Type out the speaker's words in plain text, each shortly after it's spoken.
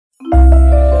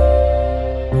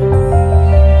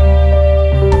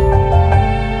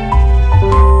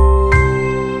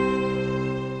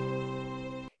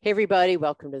Everybody,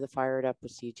 welcome to the Fired Up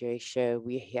with CJ show.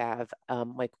 We have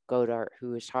Michael Goddart,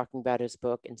 who is talking about his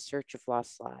book, In Search of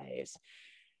Lost Lives,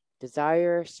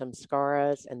 Desire,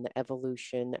 Sanskaras, and the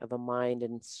Evolution of a Mind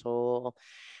and Soul.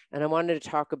 And I wanted to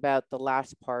talk about the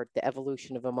last part, the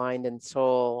evolution of a mind and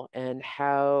soul, and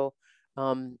how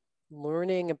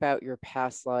learning about your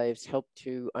past lives helped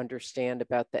to understand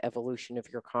about the evolution of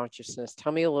your consciousness.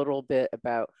 Tell me a little bit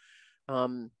about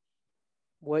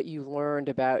what you learned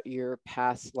about your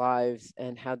past lives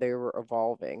and how they were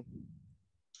evolving.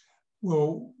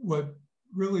 Well, what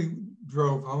really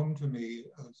drove home to me,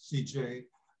 CJ,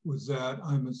 was that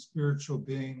I'm a spiritual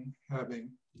being having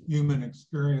human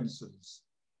experiences.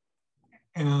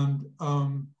 And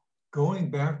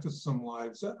going back to some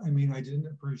lives, I mean, I didn't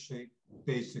appreciate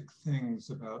basic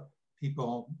things about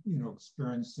people,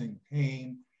 experiencing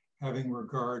pain, having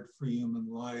regard for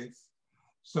human life.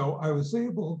 So I was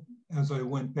able, as I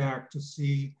went back, to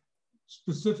see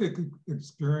specific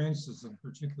experiences in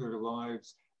particular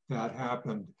lives that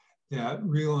happened, that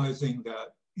realizing that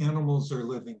animals are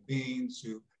living beings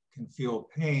who can feel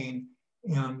pain,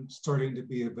 and starting to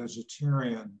be a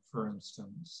vegetarian, for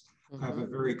instance. I have a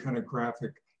very kind of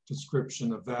graphic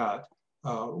description of that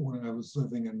when I was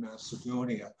living in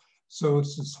Macedonia. So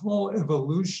it's this whole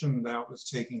evolution that was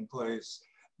taking place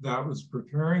that was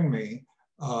preparing me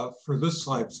for this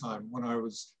lifetime when I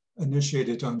was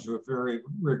initiated onto a very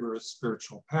rigorous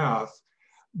spiritual path.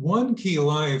 One key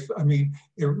life, I mean,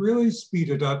 it really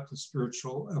speeded up the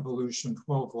spiritual evolution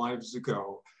 12 lives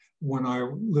ago when I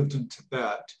lived in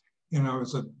Tibet. And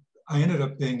I ended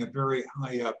up being a very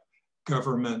high up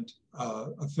government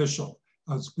official.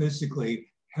 I was basically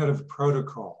head of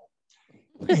protocol,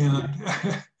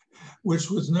 and which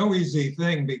was no easy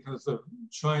thing because of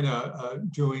China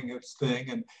doing its thing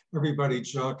and everybody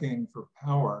jockeying for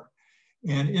power.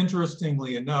 And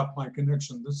interestingly enough, my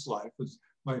connection this life is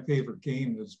my favorite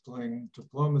game is playing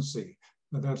diplomacy,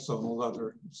 but that's a whole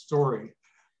other story.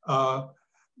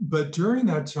 But during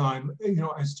that time,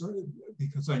 I started,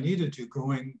 because I needed to,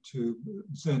 going to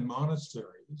Zen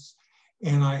monasteries.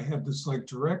 And I had this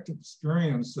direct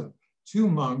experience of two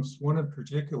monks, one in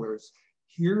particular,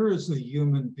 here is a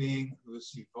human being who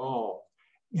has evolved.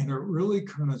 And it really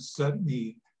kind of set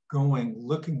me going,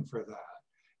 looking for that.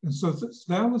 And so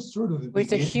that was sort of the Wait,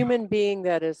 it's a human being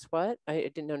that is what? I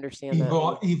didn't understand that.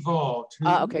 Evolved.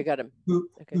 Okay, got him.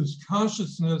 Whose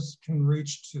consciousness can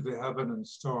reach to the heaven and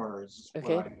stars,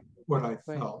 what I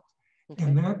felt. Okay.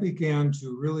 And that began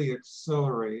to really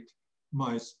accelerate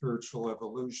my spiritual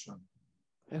evolution.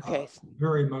 Okay.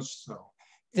 Very much so.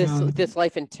 This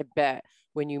life in Tibet,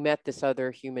 when you met this other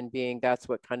human being, that's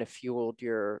what kind of fueled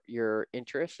your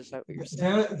interest? Is that what you're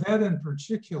saying? That in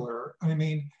particular, I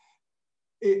mean,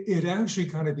 it actually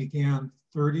kind of began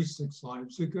 36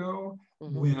 lives ago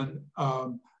when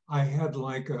I had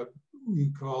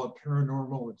we call a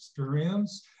paranormal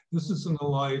experience. This is in a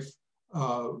life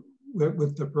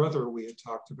with the brother we had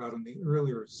talked about in the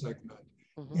earlier segment.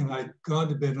 And I'd gone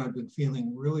to bed and I'd been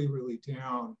feeling really, really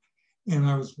down. And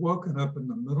I was woken up in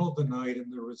the middle of the night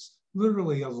and there was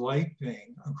literally a light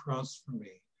being across from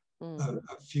me,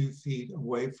 a few feet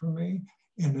away from me.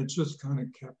 And it just kind of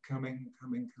kept coming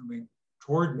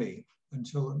toward me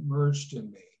until it merged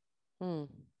in me.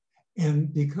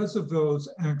 And because of those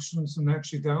actions, and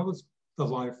actually that was the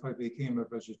life I became a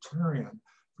vegetarian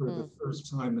for the first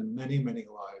time in many, many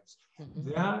lives.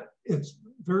 That it's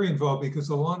very involved because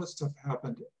a lot of stuff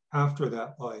happened after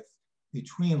that life,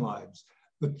 between lives.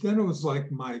 But then it was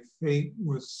like my fate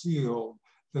was sealed,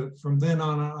 that from then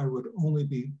on I would only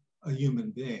be a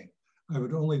human being. I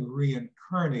would only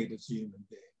reincarnate as a human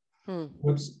being.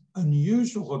 What's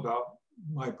unusual about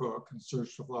my book, In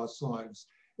Search of Lost Lives,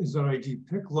 is that I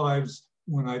depict lives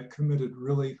when I've committed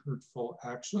really hurtful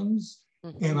actions,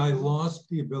 and I lost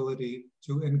the ability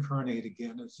to incarnate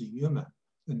again as a human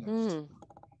the next time.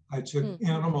 I took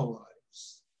animal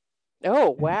lives.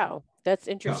 Oh, wow. That's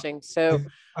interesting. Yeah. So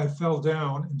I fell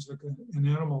down and took an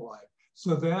animal life.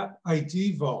 So that I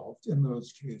devolved in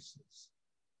those cases.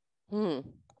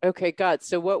 Okay, God.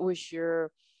 So what's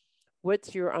your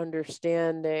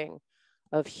understanding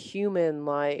of human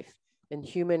life and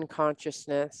human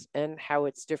consciousness and how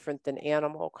it's different than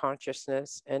animal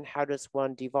consciousness, and how does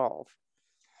one devolve?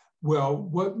 Well,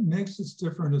 what makes us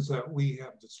different is that we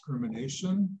have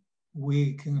discrimination.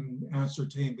 We can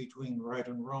ascertain between right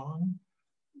and wrong.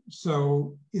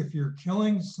 So if you're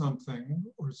killing something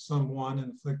or someone,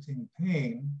 inflicting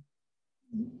pain,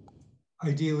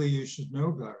 ideally you should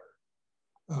know better.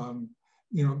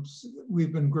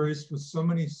 We've been graced with so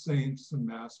many saints and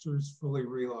masters, fully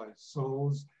realized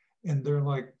souls, and they're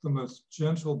like the most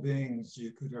gentle beings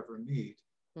you could ever meet.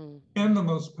 and the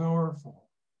most powerful.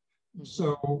 Mm-hmm.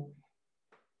 So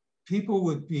people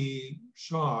would be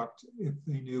shocked if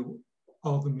they knew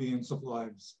all the millions of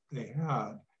lives they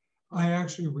had. I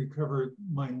actually recovered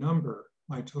my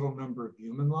total number of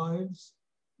human lives,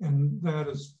 and that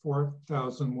is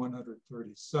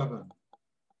 4,137.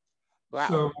 Wow.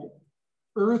 So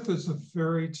Earth is a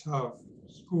very tough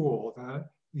school.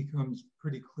 That becomes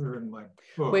pretty clear in my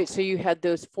book. Wait, so you had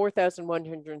those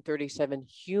 4,137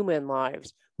 human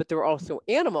lives, but there were also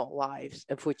animal lives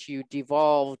of which you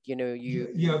devolved,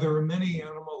 Yeah, there were many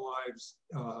animal lives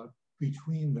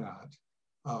between that.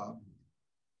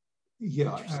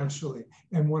 Yeah, actually.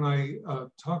 And when I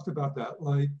talked about that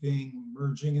light being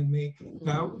merging in me,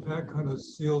 that kind of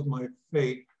sealed my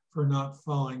fate for not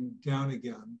falling down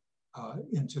again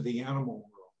into the animal world.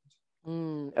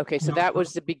 Okay, so that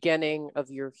was the beginning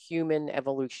of your human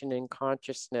evolution in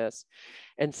consciousness.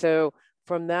 And so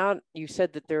from that, you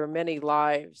said that there are many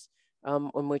lives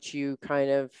in which you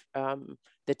kind of,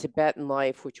 the Tibetan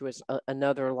life, which was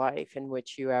another life in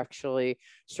which you actually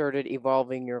started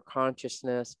evolving your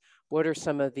consciousness. What are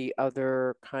some of the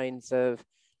other kinds of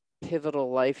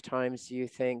pivotal lifetimes do you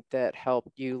think that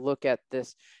helped you look at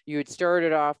this? You had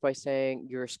started off by saying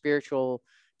you're a spiritual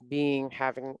being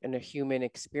having a human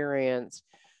experience.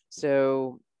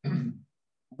 So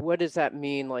what does that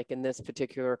mean, like in this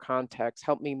particular context?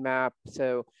 Help me map.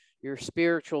 So you're a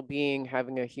spiritual being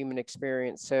having a human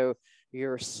experience. So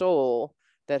you're a soul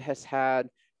that has had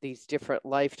these different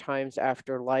lifetimes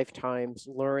after lifetimes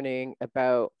learning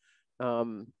about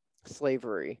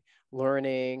slavery,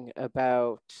 learning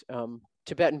about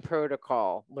Tibetan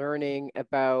protocol, learning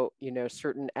about,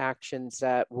 certain actions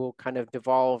that will kind of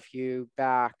devolve you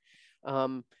back.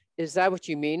 Is that what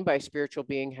you mean by spiritual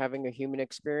being having a human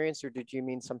experience, or did you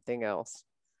mean something else?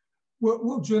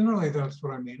 Well, generally that's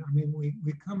what I mean. I mean,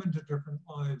 we come into different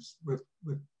lives with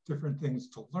different things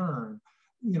to learn.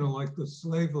 Like the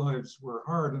slave lives were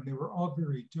hard and they were all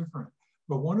very different.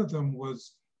 But one of them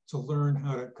was to learn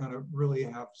how to kind of really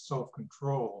have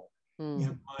self-control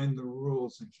and mind the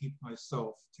rules and keep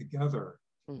myself together.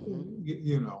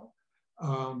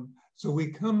 So we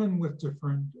come in with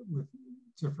different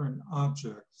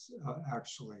objects,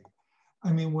 actually.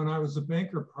 I mean, when I was a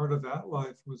banker, part of that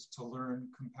life was to learn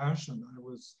compassion. I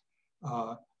was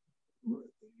I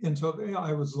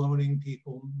was loaning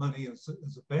people money as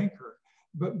a banker,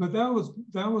 but that was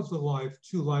a life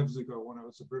 2 lives ago when I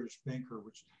was a British banker,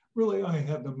 which really I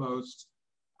had the most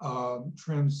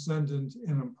transcendent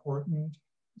and important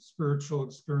spiritual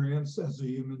experience as a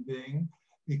human being,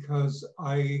 because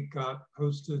I got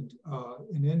posted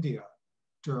in India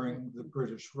during the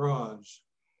British Raj.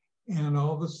 And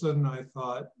all of a sudden I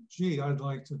thought, gee, I'd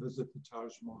like to visit the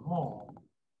Taj Mahal.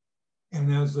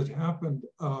 And as it happened,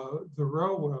 the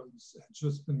railroads had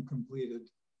just been completed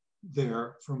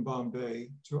there from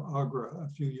Bombay to Agra a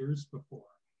few years before.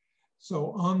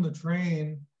 So on the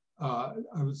train,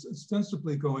 I was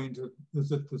ostensibly going to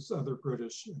visit this other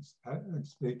British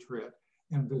expatriate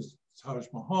and visit Taj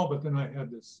Mahal, but then I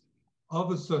had this, all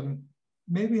of a sudden,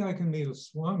 maybe I can meet a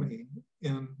Swami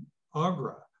in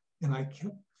Agra. And I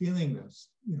kept feeling this,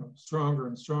 stronger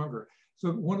and stronger.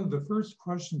 So one of the first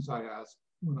questions I asked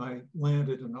when I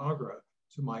landed in Agra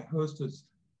to my host is,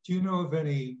 do you know of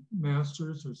any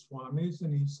masters or swamis?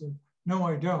 And he said, no,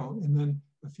 I don't. And then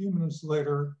a few minutes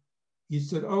later, he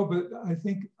said, oh, but I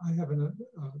think I have an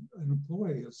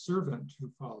employee, a servant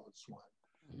who follows one.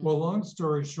 Well, long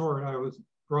story short, I was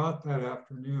brought that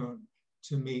afternoon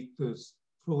to meet this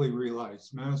fully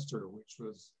realized master, which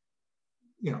was,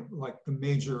 like the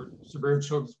major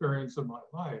spiritual experience of my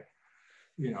life,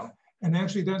 And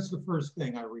actually that's the first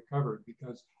thing I recovered,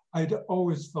 because I'd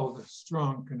always felt a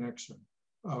strong connection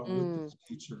with this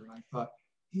teacher. And I thought,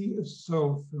 he is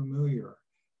so familiar.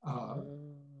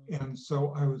 And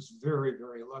so I was very,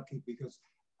 very lucky, because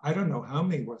I don't know how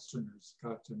many Westerners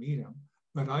got to meet him,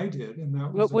 but I did. And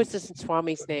that was— What was this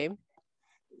Swami's name?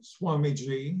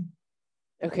 Swamiji.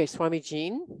 Okay,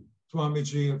 Swamiji?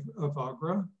 Swamiji of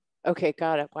Agra. Okay,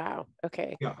 got it. Wow.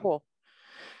 Okay, yeah. Cool.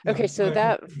 Okay, so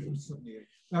that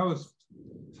was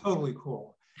totally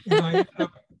cool. And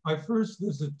my first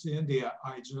visit to India,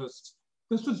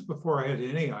 this was before I had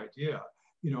any idea.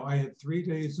 I had 3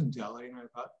 days in Delhi, and I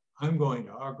thought, I'm going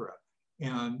to Agra.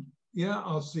 And yeah,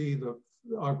 I'll see the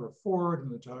Agra Fort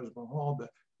and the Taj Mahal, but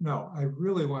no, I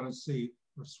really want to see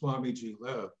where Swamiji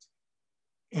lived.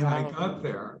 And I got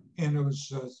there, and it was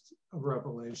just a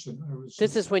revelation.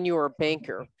 This is when you were a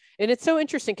banker, and it's so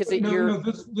interesting because no,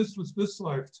 this was this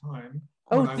lifetime.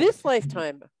 Oh, this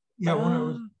lifetime. Yeah,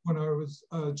 when I was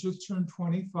just turned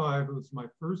 25, it was my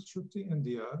first trip to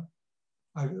India,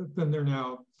 I've been there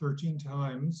now 13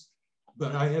 times,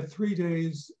 but I had 3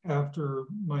 days after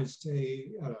my stay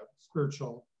at a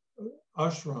spiritual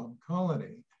ashram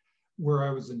colony where I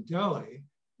was in Delhi,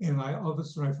 and all of a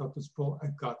sudden I felt this pull,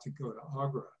 I've got to go to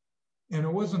Agra. And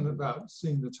it wasn't about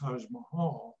seeing the Taj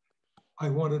Mahal. I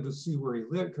wanted to see where he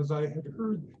lived because I had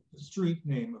heard the street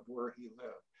name of where he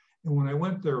lived. And when I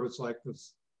went there, it was like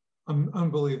this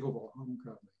unbelievable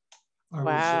homecoming. I was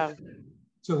Wow. just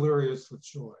delirious with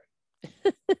joy.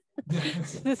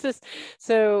 This is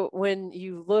so when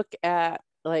you look at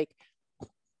like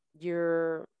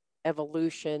your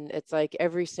evolution, it's like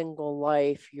every single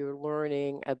life you're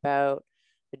learning about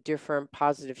a different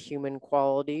positive human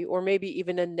quality, or maybe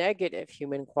even a negative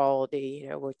human quality,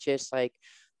 which is like,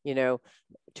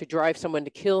 to drive someone to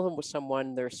kill him with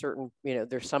someone, there's certain,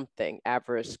 there's something,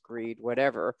 avarice, greed,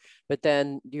 whatever. But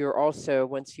then you're also,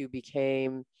 once you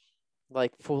became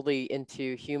like fully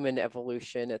into human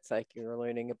evolution, it's like you're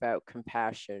learning about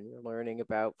compassion, you're learning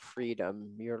about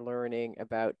freedom, you're learning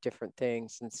about different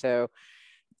things. And so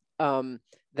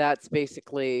that's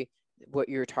basically what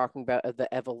you're talking about, of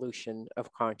the evolution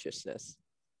of consciousness.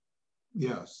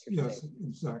 Yes, yes,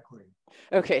 exactly.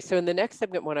 Okay, so in the next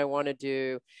segment, what I want to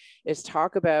do is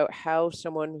talk about how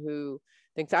someone who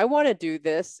thinks, I want to do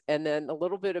this, and then a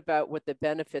little bit about what the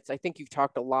benefits, I think you've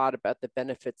talked a lot about the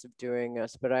benefits of doing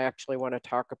this, but I actually want to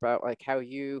talk about like how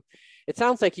it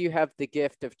sounds like you have the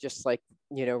gift of just like,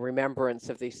 remembrance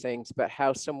of these things, but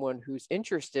how someone who's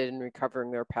interested in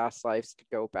recovering their past lives could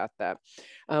go about that.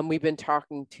 We've been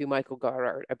talking to Michael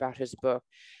Goddart about his book,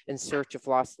 In Search of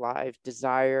Lost Lives,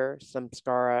 Desire,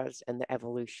 Sanskaras, and the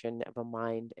Evolution of a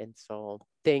Mind and Soul.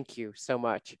 Thank you so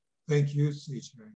much. Thank you, CJ.